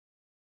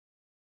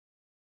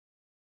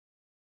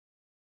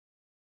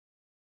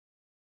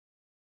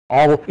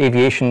All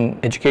aviation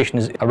education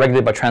is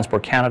regulated by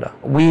Transport Canada.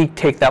 We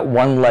take that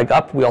one leg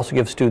up. We also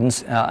give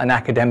students an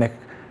academic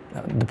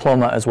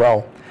diploma as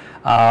well.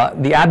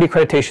 The AABI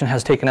accreditation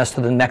has taken us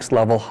to the next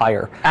level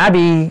higher.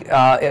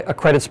 AABI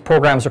accredits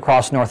programs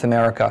across North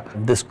America.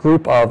 This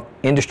group of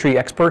industry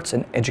experts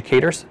and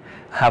educators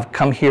have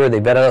come here, they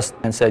vetted us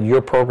and said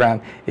your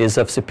program is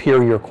of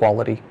superior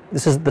quality.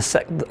 This is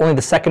only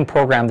the second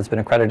program that's been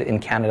accredited in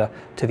Canada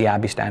to the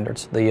AABI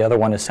standards. The other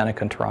one is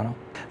Seneca in Toronto.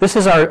 This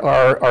is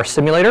our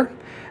simulator.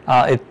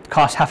 It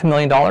costs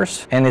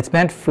 $500,000 and it's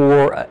meant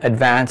for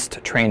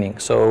advanced training.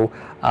 So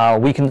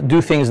we can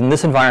do things in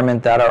this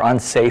environment that are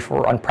unsafe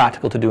or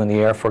unpractical to do in the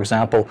air. For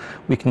example,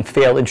 we can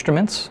fail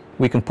instruments.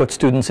 We can put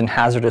students in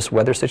hazardous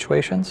weather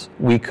situations.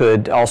 We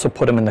could also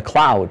put them in the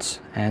clouds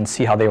and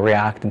see how they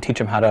react and teach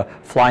them how to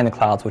fly in the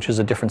clouds, which is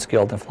a different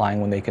skill than flying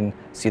when they can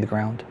see the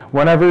ground.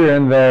 Whenever you're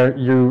in there,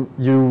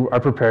 you are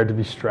prepared to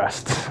be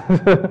stressed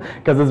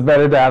because it's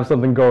better to have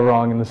something go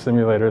wrong in the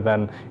simulator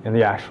than in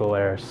the actual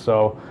air.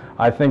 So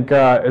I think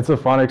it's a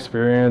fun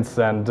experience,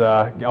 and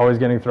always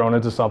getting thrown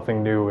into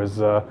something new is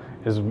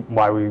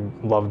why we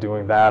love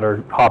doing that,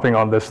 or hopping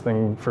on this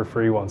thing for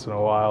free once in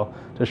a while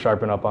to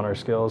sharpen up on our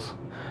skills.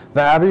 The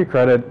AABI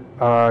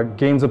credit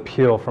gains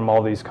appeal from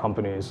all these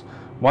companies.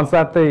 Once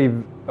that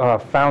they've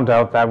found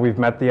out that we've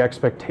met the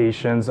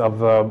expectations of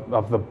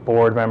the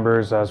board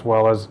members as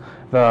well as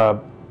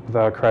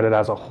the credit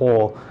as a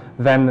whole,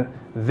 then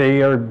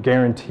they are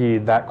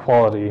guaranteed that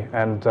quality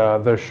and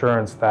the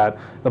assurance that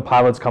the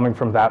pilots coming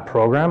from that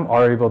program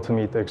are able to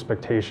meet the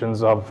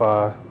expectations of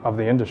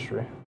the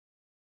industry.